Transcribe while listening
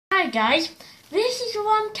guys, this is the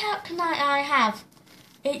one calculator I have.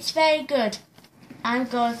 It's very good. I'm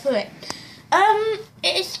going through it.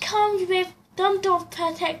 It comes with some sort of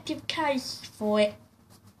protective case for it.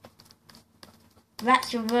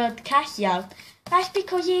 That's the word Casio. That's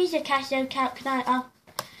because it is a Casio calculator.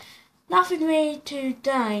 Nothing really to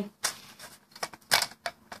do.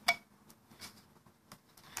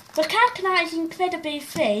 The calculator is incredibly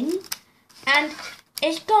thin and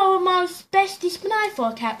it's got the most best display for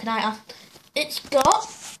a calculator. It's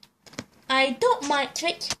got a dot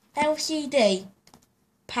matrix LCD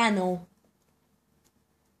panel.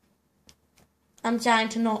 I'm trying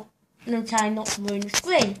not to ruin the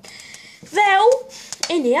screen. Well,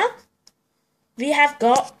 in here we have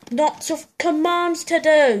got lots of commands to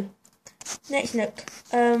do. Let's look.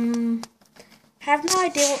 Have no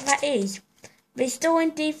idea what that is.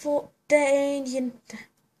 Restoring default engine.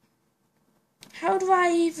 How do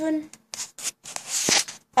I even?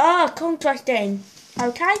 Contrast setting.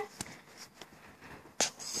 Okay.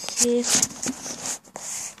 Shift.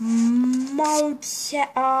 Mode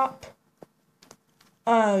setup.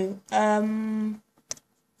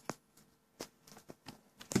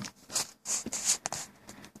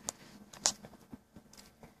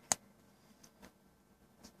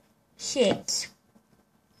 Shit.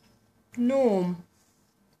 Norm.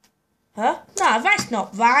 Huh? No, that's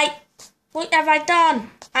not right. What have I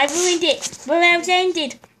done? I ruined it. Where else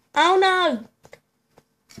ended? Oh no.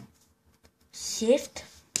 Shift.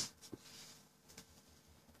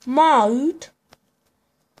 Mode.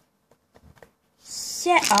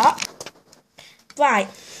 Setup. Right.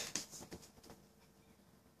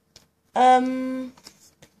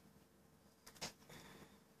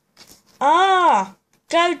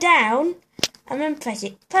 Go down and then press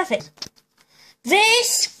it. Perfect.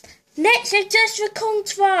 This next is just the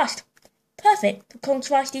contrast. Perfect. The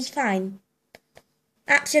contrast is fine.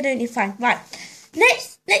 Absolutely fine. Right.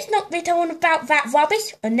 Let's not be on about that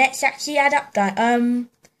rubbish and let's actually add up that.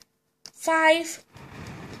 5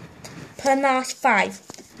 plus 5.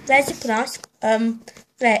 There's the plus. There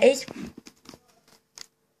it is.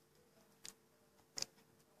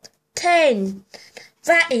 10.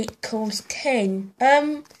 That equals 10.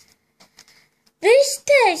 This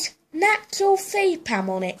says natural feedback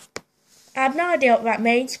on it. I have no idea what that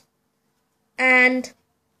means. And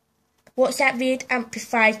what's that weird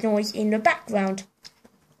amplified noise in the background?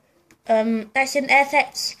 That's an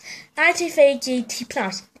fx-83gt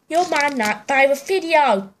plus. You'll mind that by the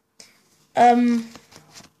video.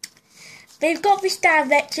 They've got this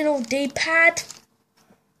directional D-pad.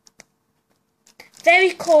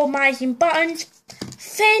 Very cool amazing buttons.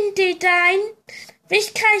 Thin design. This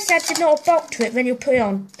case has a little bolt to it when you put it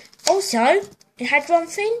on. Also, it had one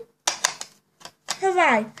thing.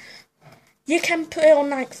 Hooray. You can put it on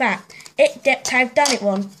like that. I've done it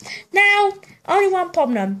one. Now, only one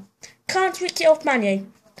problem. Can't switch it off manually.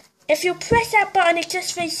 If you press that button, it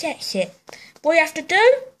just resets it. What you have to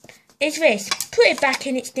do is this. Put it back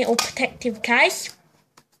in its little protective case.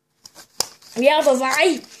 The other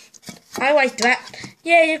way. I always do that.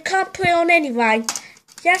 Yeah, you can't put it on anyway.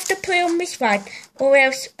 You have to put it on this way, or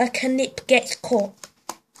else a clip gets caught.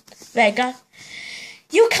 There you go.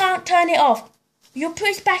 You can't turn it off. You'll put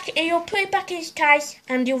it back in its case,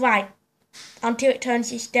 and you'll wait until it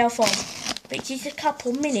turns itself on, which is a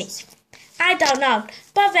couple minutes. I don't know,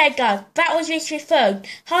 but there you go. That was this review.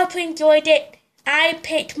 Hope you enjoyed it. I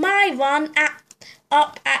picked my one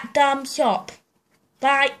up at Dumb Shop.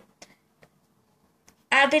 Bye.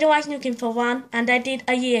 I've been always looking for one, and I did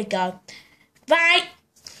a year ago. Bye.